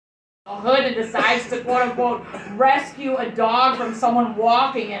hood and decides to quote-unquote rescue a dog from someone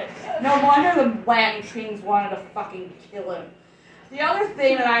walking it. No wonder the Latin kings wanted to fucking kill him. The other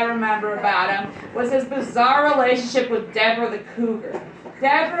thing that I remember about him was his bizarre relationship with Deborah the Cougar.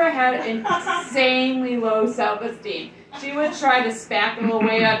 Deborah had insanely low self-esteem. She would try to spackle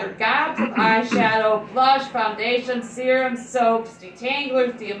away under gobs of eyeshadow, blush, foundation, serum, soaps,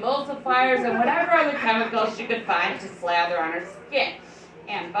 detanglers, deemulsifiers, and whatever other chemicals she could find to slather on her skin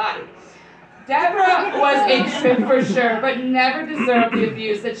and body. Deborah was a trip for sure, but never deserved the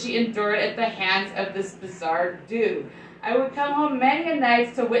abuse that she endured at the hands of this bizarre dude. I would come home many a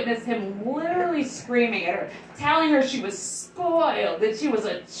nights to witness him literally screaming at her, telling her she was spoiled, that she was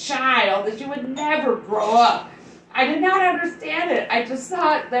a child, that she would never grow up. I did not understand it. I just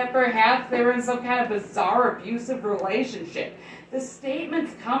thought that perhaps they were in some kind of bizarre abusive relationship. The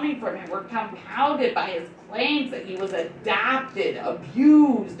statements coming from him were compounded by his claims that he was adopted,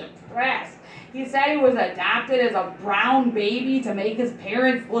 abused, oppressed. He said he was adopted as a brown baby to make his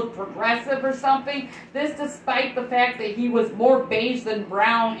parents look progressive or something. This despite the fact that he was more beige than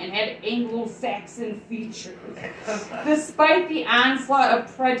brown and had Anglo-Saxon features. Despite the onslaught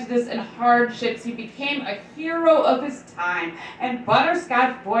of prejudice and hardships, he became a hero of his time. And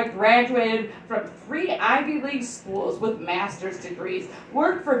Butterscotch Boy graduated from 3 Ivy League schools with master's degrees,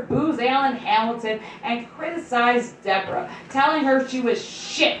 worked for Booz Allen Hamilton, and criticized Deborah, telling her she was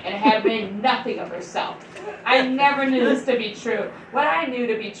shit and had made nothing of herself. I never knew this to be true. What I knew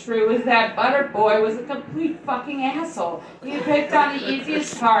to be true is that Butter Boy was a complete fucking asshole. He picked on the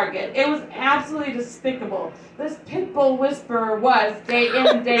easiest target. It was absolutely despicable. This pit bull whisperer was, day in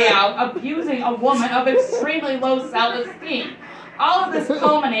and day out, abusing a woman of extremely low self-esteem. All of this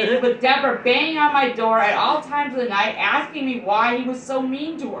culminated with Deborah banging on my door at all times of the night, asking me why he was so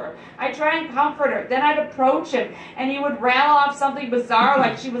mean to her. I'd try and comfort her. Then I'd approach him, and he would rattle off something bizarre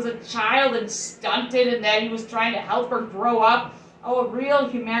like she was a child and stunted and that he was trying to help her grow up. Oh, a real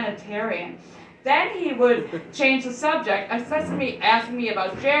humanitarian. Then he would change the subject, asking me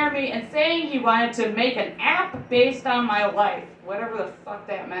about Jeremy and saying he wanted to make an app based on my life. Whatever the fuck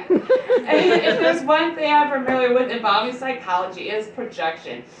that meant. And if there's one thing I'm familiar with involving psychology, it is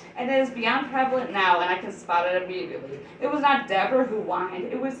projection. And it is beyond prevalent now, and I can spot it immediately. It was not Deborah who whined.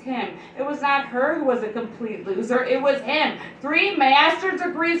 It was him. It was not her who was a complete loser. It was him. 3 master's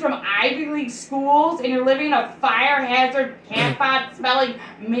degrees from Ivy League schools, and you're living in a fire hazard, cat-pot-smelling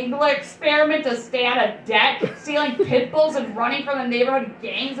Mingler experiment to stay out of debt, stealing pit bulls and running from the neighborhood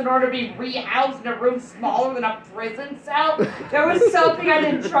gangs in order to be rehoused in a room smaller than a prison cell. There was something I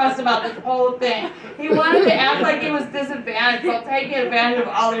didn't trust about this whole thing. He wanted to act like he was disadvantaged while taking advantage of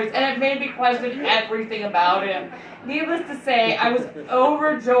others, and it made me question everything about him. Needless to say, I was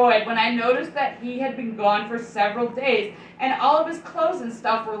overjoyed when I noticed that he had been gone for several days, and all of his clothes and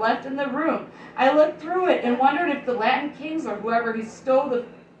stuff were left in the room. I looked through it and wondered if the Latin kings or whoever he stole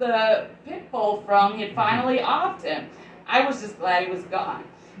the pit bull from had finally offed him. I was just glad he was gone.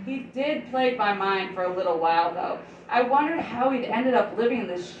 He did plague my mind for a little while, though. I wondered how he'd ended up living in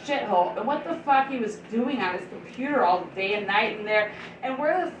this shithole, and what the fuck he was doing on his computer all day and night in there, and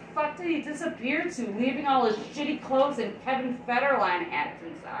where the fuck did he disappear to, leaving all his shitty clothes and Kevin Federline hats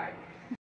inside.